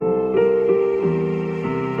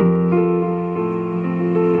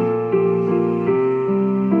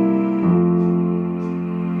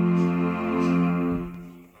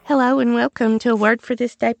and welcome to a Word for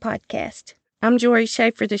This Day podcast. I'm Jory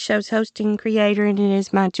Schaefer, the show's host and creator, and it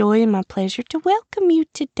is my joy and my pleasure to welcome you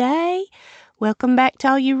today. Welcome back to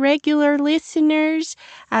all you regular listeners.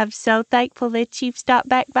 I'm so thankful that you've stopped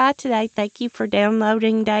back by today. Thank you for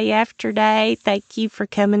downloading day after day. Thank you for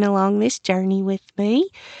coming along this journey with me.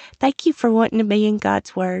 Thank you for wanting to be in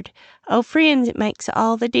God's Word. Oh, friends, it makes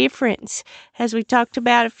all the difference. As we talked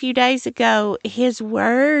about a few days ago, His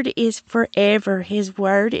Word is forever. His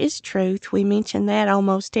Word is truth. We mention that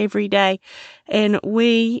almost every day. And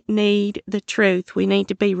we need the truth. We need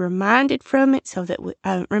to be reminded from it so that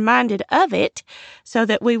reminded of it so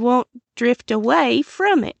that we won't drift away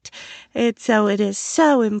from it. And so it is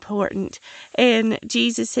so important. And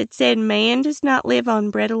Jesus had said, man does not live on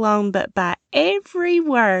bread alone, but by every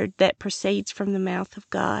word that proceeds from the mouth of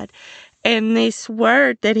God. And this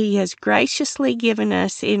word that He has graciously given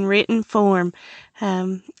us in written form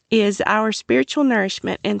is our spiritual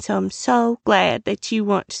nourishment. And so I'm so glad that you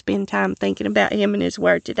want to spend time thinking about Him and His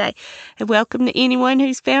Word today. And welcome to anyone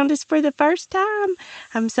who's found us for the first time.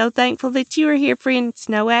 I'm so thankful that you are here, friend. It's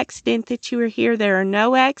no accident that you are here. There are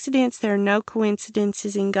no accidents. There are no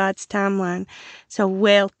coincidences in God's timeline. So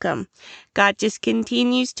welcome. God just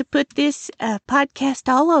continues to put this podcast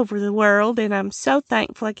all over the world, and I'm so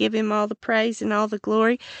thankful. I give Him all the praise and all the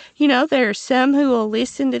glory. You know, there are some who will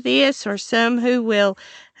listen to this, or some who will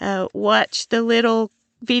watch the little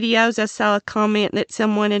videos. I saw a comment that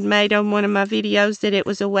someone had made on one of my videos that it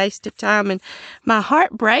was a waste of time, and my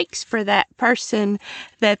heart breaks for that person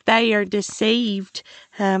that they are deceived.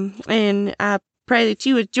 And I pray that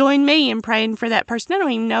you would join me in praying for that person. I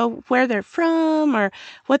don't even know where they're from or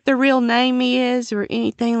what their real name is or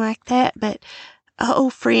anything like that, but oh,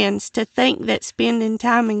 friends, to think that spending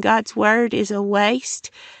time in God's Word is a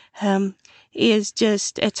waste, is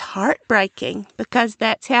just, it's heartbreaking, because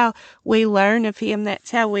that's how we learn of Him.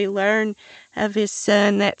 That's how we learn of His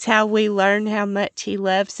Son. That's how we learn how much He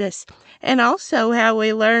loves us, and also how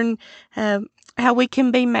we learn how we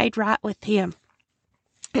can be made right with Him.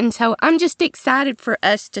 And so I'm just excited for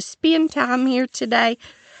us to spend time here today.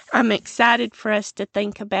 I'm excited for us to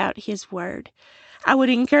think about His Word. I would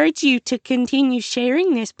encourage you to continue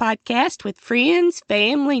sharing this podcast with friends,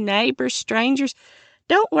 family, neighbors, strangers.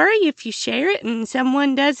 Don't worry if you share it and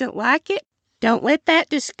someone doesn't like it. Don't let that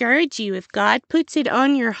discourage you. If God puts it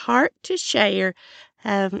on your heart to share,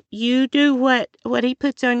 you do what He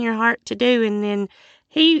puts on your heart to do, and then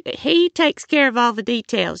He takes care of all the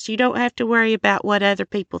details. You don't have to worry about what other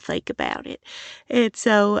people think about it. And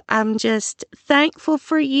so I'm just thankful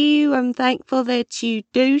for you. I'm thankful that you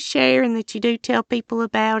do share and that you do tell people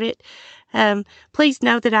about it. Please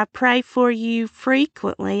know that I pray for you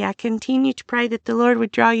frequently. I continue to pray that the Lord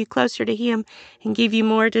would draw you closer to Him and give you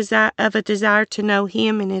more of a desire to know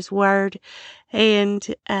Him and His Word.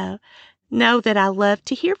 And know that I love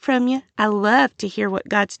to hear from you. I love to hear what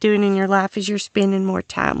God's doing in your life as you're spending more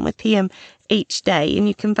time with Him each day. And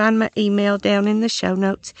you can find my email down in the show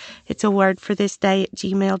notes. It's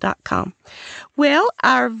awordforthisday@gmail.com. Well,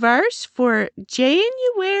 our verse for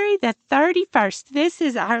January the 31st. This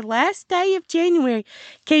is our last day of January.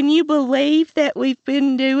 Can you believe that we've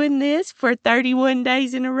been doing this for 31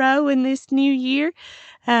 days in a row in this new year?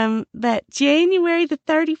 But January the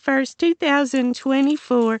 31st,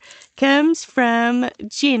 2024 comes from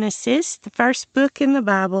Genesis, the first book in the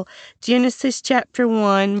Bible, Genesis chapter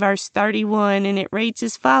 1, verse 31, and it reads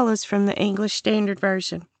as follows from the English Standard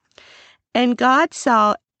Version. And God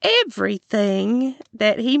saw everything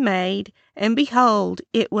that He made, and behold,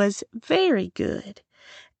 it was very good.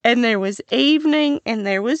 And there was evening and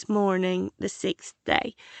there was morning the sixth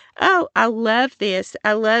day. Oh, I love this.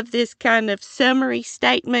 I love this kind of summary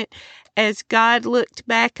statement as God looked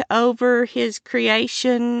back over His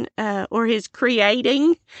creation or His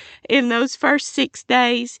creating in those first 6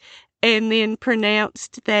 days and then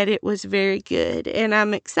pronounced that it was very good. And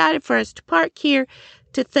I'm excited for us to park here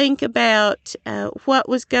to think about what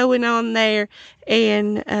was going on there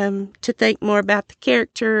and to think more about the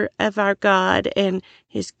character of our God and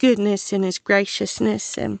His goodness and His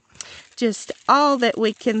graciousness and just all that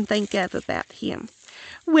we can think of about Him.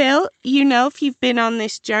 Well, you know, if you've been on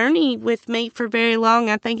this journey with me for very long,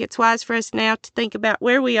 I think it's wise for us now to think about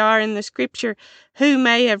where we are in the Scripture, who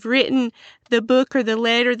may have written the book or the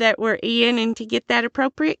letter that we're in, and to get that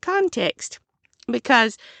appropriate context.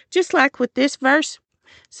 Because just like with this verse,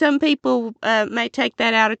 some people may take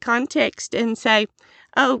that out of context and say,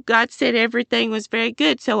 oh, God said everything was very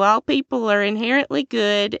good, so all people are inherently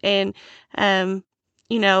good, and,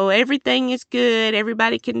 you know, everything is good.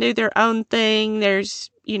 Everybody can do their own thing.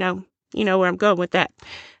 There's, you know where I'm going with that.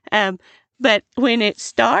 But when it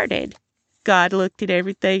started, God looked at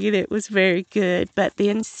everything and it was very good. But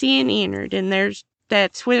then sin entered, and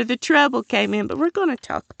that's where the trouble came in. But we're going to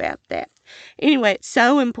talk about that. Anyway, it's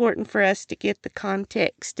so important for us to get the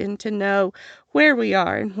context and to know where we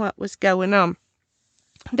are and what was going on.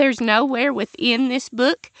 There's nowhere within this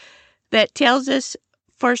book that tells us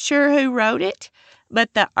for sure who wrote it,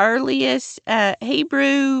 but the earliest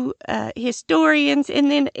Hebrew historians,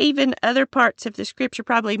 and then even other parts of the Scripture,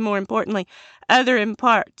 probably more importantly, other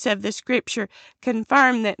parts of the Scripture,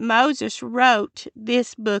 confirm that Moses wrote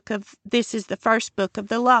this is the first book of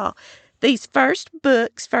the law. These first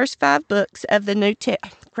 5 books of the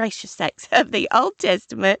of the Old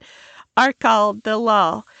Testament are called the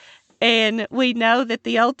law. And we know that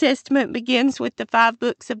the Old Testament begins with the 5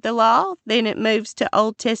 books of the law, then it moves to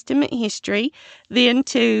Old Testament history, then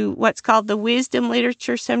to what's called the wisdom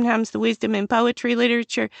literature, sometimes the wisdom and poetry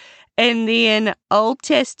literature, and then Old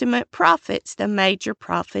Testament prophets, the major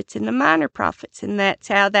prophets and the minor prophets, and that's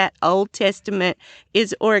how that Old Testament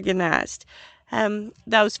is organized.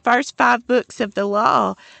 Those first 5 books of the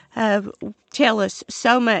law tell us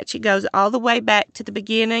so much. It goes all the way back to the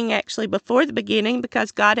beginning, actually before the beginning,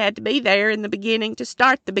 because God had to be there in the beginning to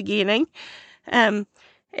start the beginning.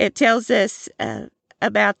 It tells us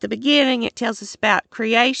about the beginning. It tells us about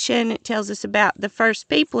creation. It tells us about the first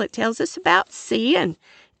people. It tells us about sin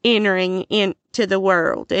entering into the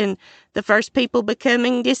world and the first people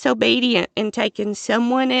becoming disobedient and taking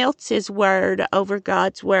someone else's word over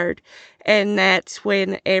God's word. And that's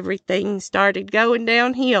when everything started going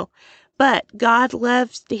downhill. But God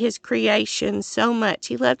loves his creation so much.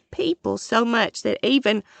 He loved people so much that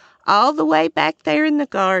even all the way back there in the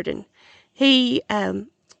garden, he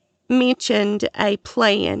mentioned a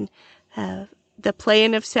plan, the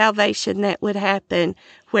plan of salvation that would happen,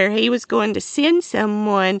 where he was going to send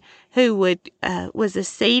someone who was a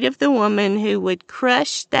seed of the woman, who would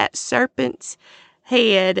crush that serpent's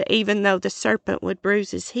head, even though the serpent would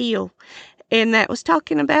bruise his heel. And that was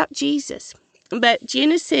talking about Jesus. But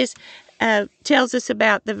Genesis tells us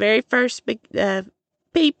about the very first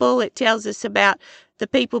people. It tells us about the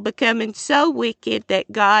people becoming so wicked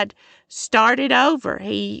that God started over.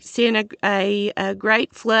 He sent a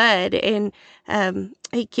great flood, and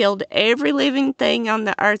he killed every living thing on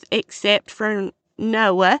the earth except for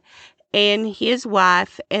Noah and his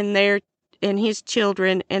wife and his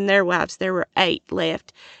children and their wives. There were 8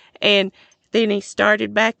 left. And then he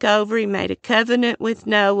started back over. He made a covenant with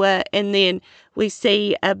Noah. And then we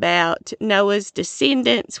see about Noah's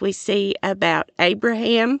descendants. We see about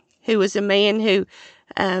Abraham, who was a man who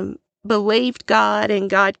believed God, and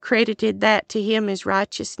God credited that to him as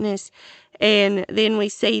righteousness. And then we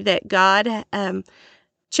see that God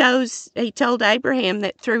he told Abraham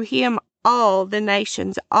that through him all the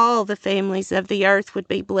nations, all the families of the earth would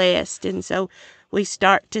be blessed. And so we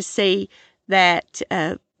start to see that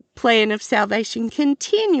plan of salvation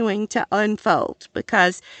continuing to unfold,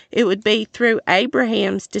 because it would be through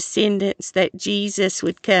Abraham's descendants that Jesus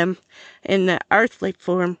would come in the earthly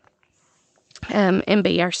form and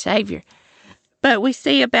be our Savior. But we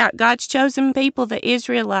see about God's chosen people, the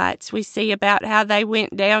Israelites. We see about how they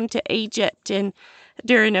went down to Egypt and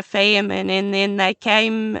during a famine, and then they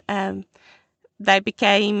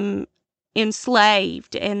became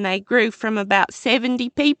enslaved, and they grew from about 70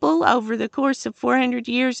 people over the course of 400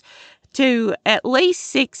 years to at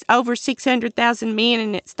least over 600,000 men,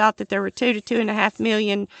 and it's thought that there were 2 to 2.5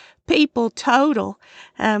 million people total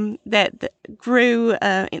that grew.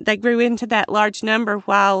 They grew into that large number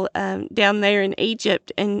while down there in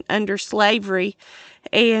Egypt and under slavery.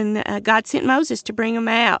 And God sent Moses to bring them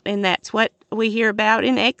out, and that's what we hear about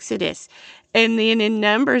in Exodus. And then in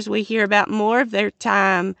Numbers, we hear about more of their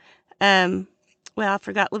time. I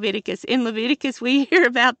forgot Leviticus. In Leviticus, we hear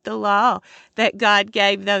about the law that God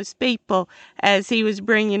gave those people as he was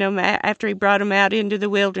bringing them after he brought them out into the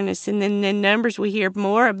wilderness. And then in Numbers, we hear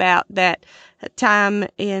more about that time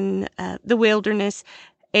in the wilderness.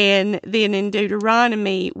 And then in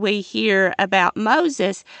Deuteronomy, we hear about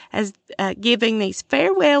Moses as giving these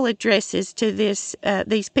farewell addresses to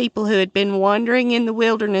these people who had been wandering in the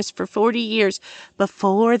wilderness for 40 years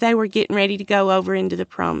before they were getting ready to go over into the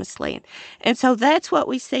Promised Land. And so that's what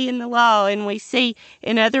we see in the law. And we see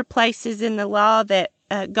in other places in the law that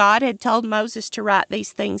God had told Moses to write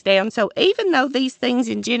these things down. So even though these things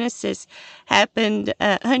in Genesis happened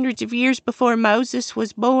hundreds of years before Moses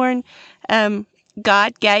was born,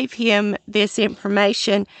 God gave him this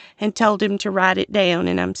information and told him to write it down,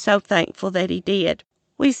 and I'm so thankful that he did.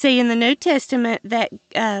 We see in the New Testament that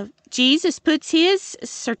Jesus puts his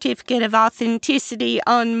certificate of authenticity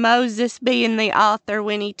on Moses being the author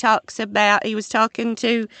when he was talking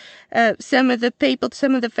to some of the people,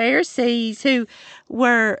 some of the Pharisees who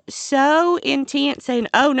were so intense saying,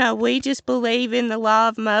 oh no, we just believe in the law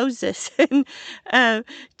of Moses. And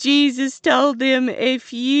Jesus told them,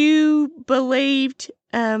 if you believed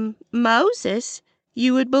Moses,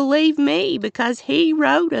 you would believe me because he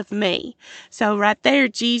wrote of me. So right there,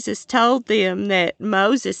 Jesus told them that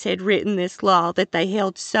Moses had written this law that they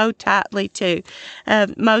held so tightly to.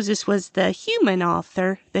 Moses was the human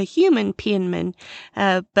author, the human penman,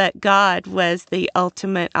 but God was the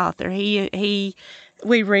ultimate author.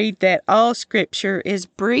 We read that all Scripture is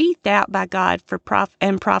breathed out by God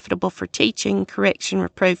and profitable for teaching, correction,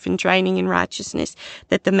 reproof, and training in righteousness,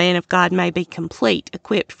 that the man of God may be complete,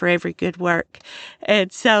 equipped for every good work.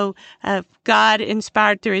 And so God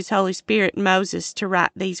inspired through his Holy Spirit Moses to write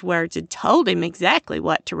these words and told him exactly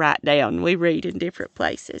what to write down. We read in different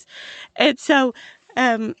places. And so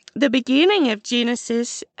the beginning of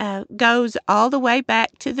Genesis goes all the way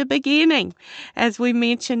back to the beginning. As we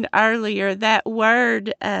mentioned earlier, that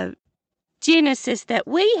word Genesis that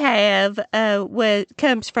we have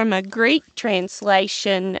comes from a Greek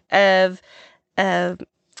translation of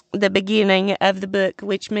the beginning of the book,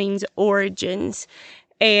 which means origins.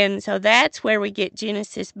 And so that's where we get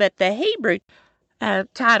Genesis. But the Hebrew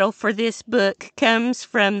title for this book comes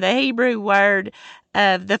from the Hebrew word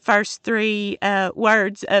of the first three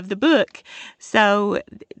words of the book. So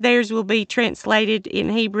theirs will be translated in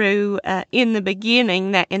Hebrew in the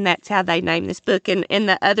beginning, and that's how they name this book. And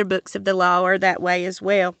the other books of the law are that way as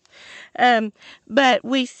well. But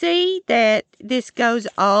we see that this goes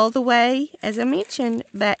all the way, as I mentioned,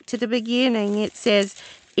 back to the beginning. It says,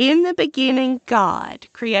 in the beginning, God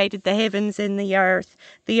created the heavens and the earth.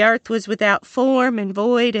 The earth was without form and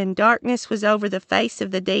void, and darkness was over the face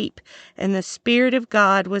of the deep, and the Spirit of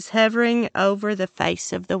God was hovering over the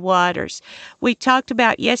face of the waters. We talked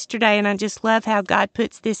about yesterday, and I just love how God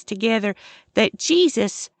puts this together, that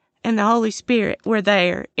Jesus and the Holy Spirit were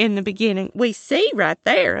there in the beginning. We see right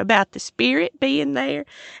there about the Spirit being there.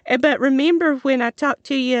 But remember when I talked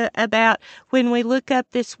to you about when we look up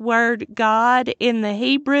this word God in the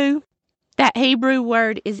Hebrew, that Hebrew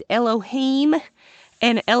word is Elohim,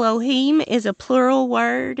 and Elohim is a plural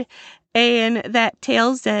word. And that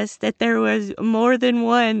tells us that there was more than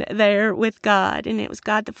one there with God. And it was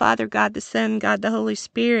God the Father, God the Son, God the Holy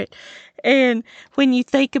Spirit. And when you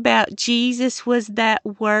think about Jesus was that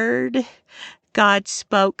word, God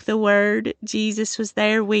spoke the word. Jesus was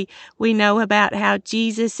there. We know about how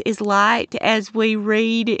Jesus is light as we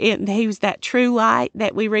read in, he was that true light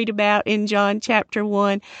that we read about in John chapter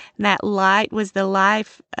 1. And that light was the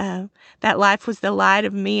life, that life was the light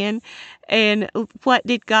of men. And what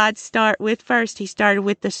did God start with first? He started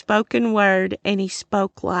with the spoken word, and he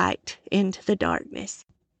spoke light into the darkness.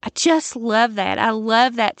 I just love that. I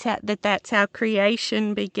love that's how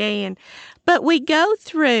creation began. But we go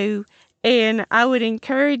through, and I would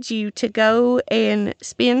encourage you to go and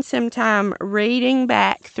spend some time reading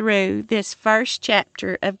back through this first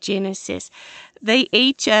chapter of Genesis.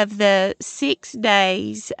 Each of the 6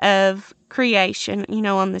 days of creation,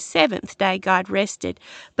 on the 7th day God rested,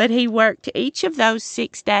 but he worked each of those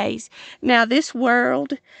 6 days. Now this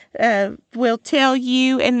world will tell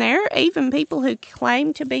you, and there are even people who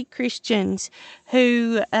claim to be Christians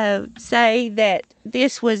who say that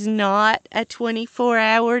this was not a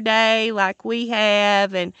 24-hour day like we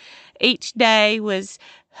have, and each day was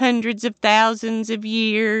hundreds of thousands of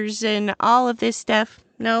years and all of this stuff.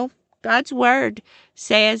 No, God's word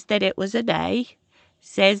says that it was a day,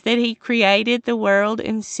 says that he created the world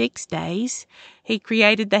in 6 days. He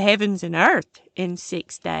created the heavens and earth in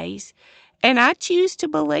 6 days. And I choose to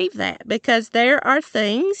believe that because there are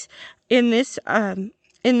things in this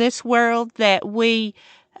world that we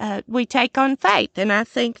take on faith. And I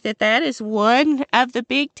think that is one of the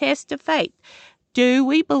big tests of faith. Do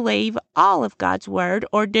we believe all of God's word,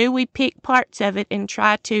 or do we pick parts of it and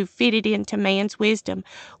try to fit it into man's wisdom?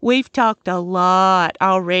 We've talked a lot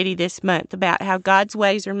already this month about how God's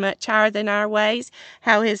ways are much higher than our ways,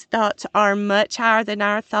 how his thoughts are much higher than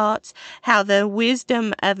our thoughts, how the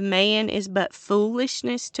wisdom of man is but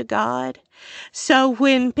foolishness to God. So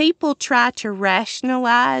when people try to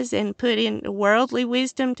rationalize and put in worldly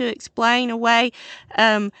wisdom to explain away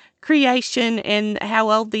creation and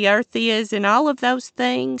how old the earth is and all of those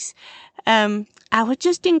things, I would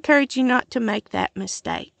just encourage you not to make that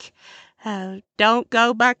mistake. Don't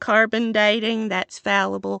go by carbon dating. That's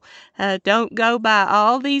fallible. Don't go by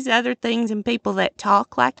all these other things and people that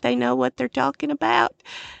talk like they know what they're talking about.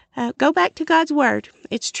 Go back to God's word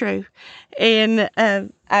It's true. And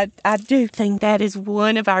I do think that is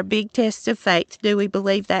one of our big tests of faith. Do we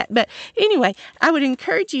believe that? But anyway, I would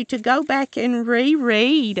encourage you to go back and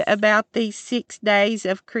reread about these 6 days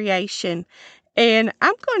of creation. And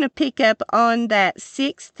I'm going to pick up on that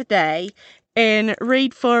 6th day and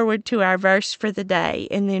read forward to our verse for the day.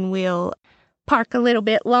 And then we'll park a little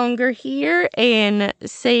bit longer here and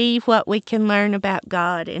see what we can learn about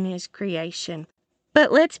God and His creation.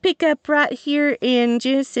 But let's pick up right here in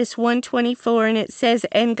Genesis 1:24, and it says,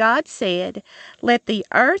 "And God said, Let the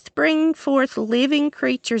earth bring forth living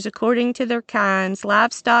creatures according to their kinds,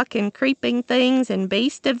 livestock and creeping things, and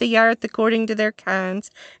beasts of the earth according to their kinds.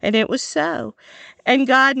 And it was so. And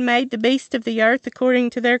God made the beasts of the earth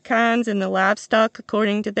according to their kinds, and the livestock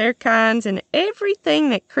according to their kinds, and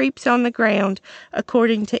everything that creeps on the ground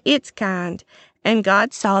according to its kind. And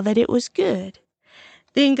God saw that it was good.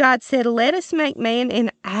 Then God said, Let us make man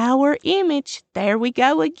in our image." There we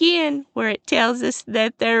go again, where it tells us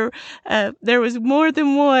that there was more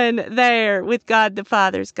than one there with God the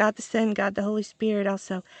Father, God the Son, God the Holy Spirit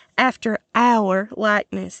also, after our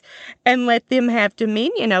likeness. "And let them have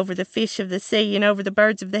dominion over the fish of the sea, and over the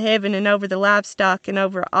birds of the heaven, and over the livestock, and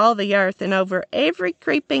over all the earth, and over every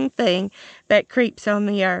creeping thing that creeps on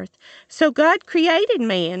the earth." So God created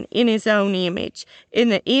man in His own image. In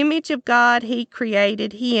the image of God He created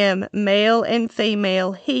him, male and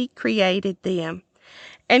female He created them.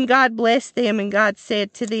 "And God blessed them, and God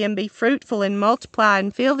said to them, Be fruitful and multiply,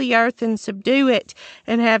 and fill the earth and subdue it,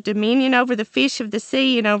 and have dominion over the fish of the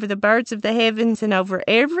sea, and over the birds of the heavens, and over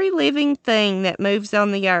every living thing that moves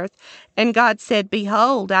on the earth. And God said,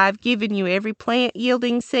 Behold, I have given you every plant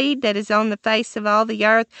yielding seed that is on the face of all the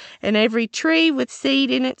earth, and every tree with seed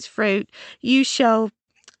in its fruit. You shall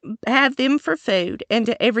have them for food, and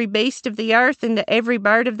to every beast of the earth, and to every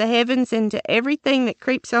bird of the heavens, and to everything that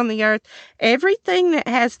creeps on the earth, everything that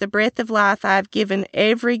has the breath of life, I have given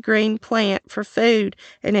every green plant for food."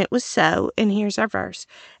 And it was so. And here's our verse.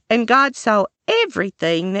 "And God saw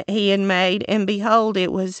everything that He had made, and behold,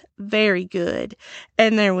 it was very good.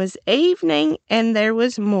 And there was evening, and there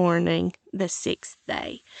was morning, the 6th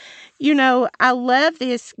day." You know, I love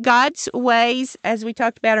this. God's ways, as we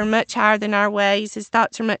talked about, are much higher than our ways. His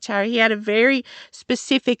thoughts are much higher. He had a very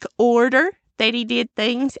specific order that He did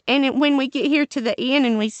things. And when we get here to the end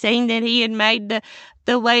and we've seen that He had made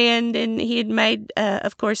the land, and He had made,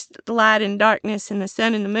 of course, the light and darkness, and the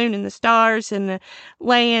sun and the moon and the stars, and the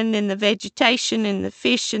land and the vegetation and the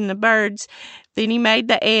fish and the birds. Then He made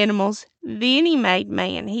the animals. Then He made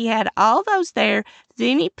man. He had all those there.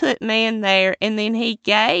 Then He put man there, and then He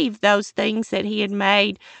gave those things that He had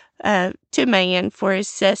made to man for his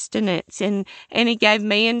sustenance, and He gave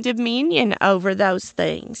man dominion over those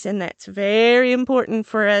things, and that's very important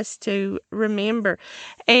for us to remember.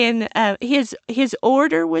 And his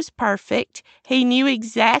order was perfect. He knew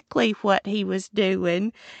exactly what He was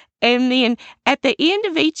doing. And then at the end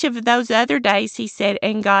of each of those other days, He said,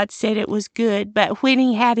 "And God said it was good." But when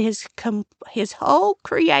He had his whole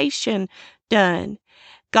creation done,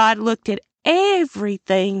 God looked at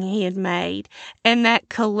everything He had made, and that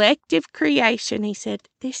collective creation, He said,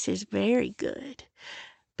 "This is very good,"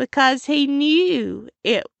 because He knew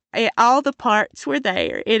it all the parts were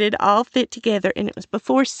there. It had all fit together, and it was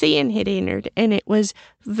before sin had entered, and it was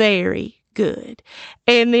very good.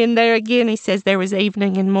 And then there again, He says there was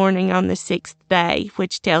evening and morning on the 6th day,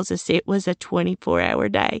 which tells us it was a 24-hour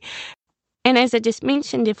day. And as I just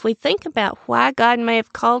mentioned, if we think about why God may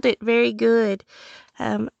have called it very good,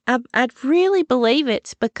 I'd really believe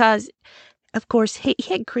it's because, of course, He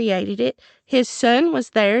had created it. His Son was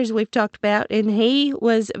there, as we've talked about, and He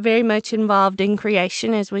was very much involved in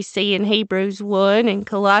creation, as we see in Hebrews 1 and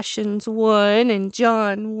Colossians 1 and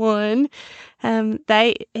John 1.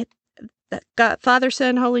 God, Father,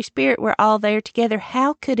 Son, Holy Spirit were all there together.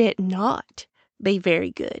 How could it not be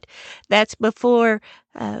very good? That's before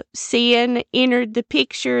sin entered the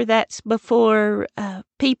picture. That's before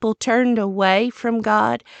people turned away from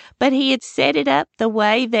God. But He had set it up the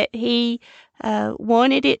way that He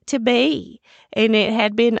wanted it to be, and it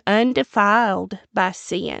had been undefiled by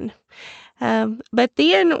sin. But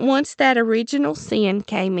then once that original sin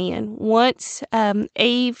came in, once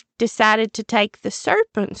Eve decided to take the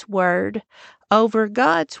serpent's word over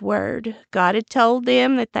God's word, God had told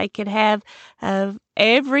them that they could have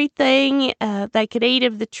everything, they could eat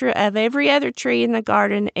of every other tree in the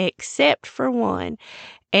garden except for one.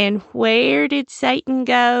 And where did Satan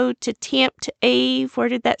go to tempt Eve? Where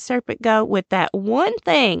did that serpent go? With that one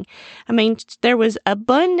thing. I mean, there was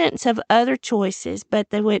abundance of other choices, but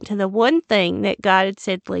they went to the one thing that God had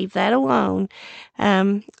said, leave that alone,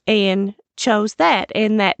 and chose that,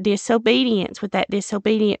 and that disobedience, with that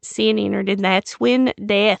disobedience, sin entered, and that's when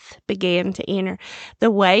death began to enter. The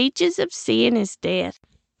wages of sin is death,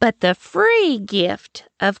 but the free gift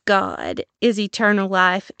of God is eternal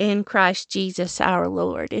life in Christ Jesus our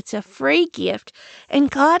Lord. It's a free gift, and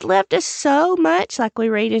God loved us so much, like we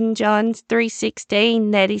read in John 3:16,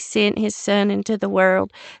 that He sent His Son into the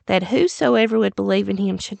world, that whosoever would believe in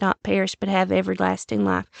Him should not perish but have everlasting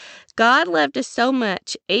life. God loved us so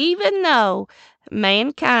much, even though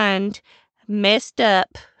mankind messed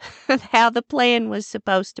up how the plan was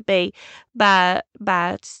supposed to be by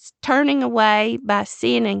turning away, by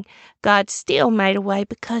sinning. God still made a way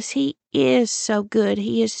because He is so good.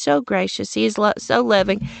 He is so gracious. He is so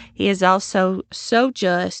loving. He is also so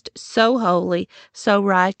just, so holy, so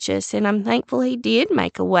righteous. And I'm thankful He did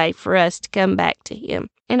make a way for us to come back to Him.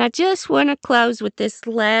 And I just want to close with this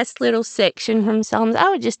last little section from Psalms. I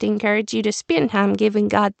would just encourage you to spend time giving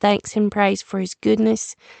God thanks and praise for His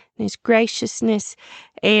goodness and His graciousness,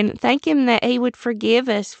 and thank Him that He would forgive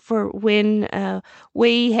us for when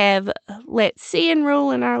we have let sin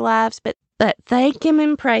rule in our lives, but thank Him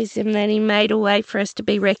and praise Him that He made a way for us to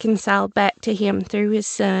be reconciled back to Him through His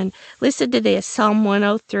Son. Listen to this, Psalm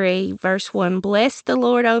 103, verse 1. Bless the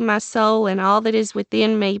Lord, O my soul, and all that is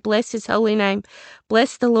within me. Bless His holy name.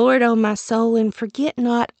 Bless the Lord, O my soul, and forget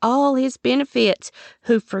not all His benefits,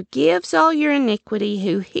 who forgives all your iniquity,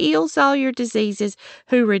 who heals all your diseases,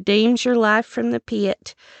 who redeems your life from the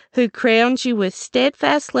pit, who crowns you with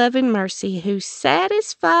steadfast love and mercy, who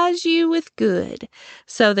satisfies you with good,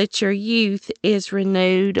 so that your youth is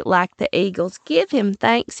renewed like the eagles. Give Him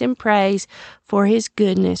thanks and praise for His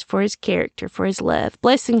goodness, for His character, for His love.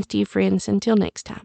 Blessings to you, friends. Until next time.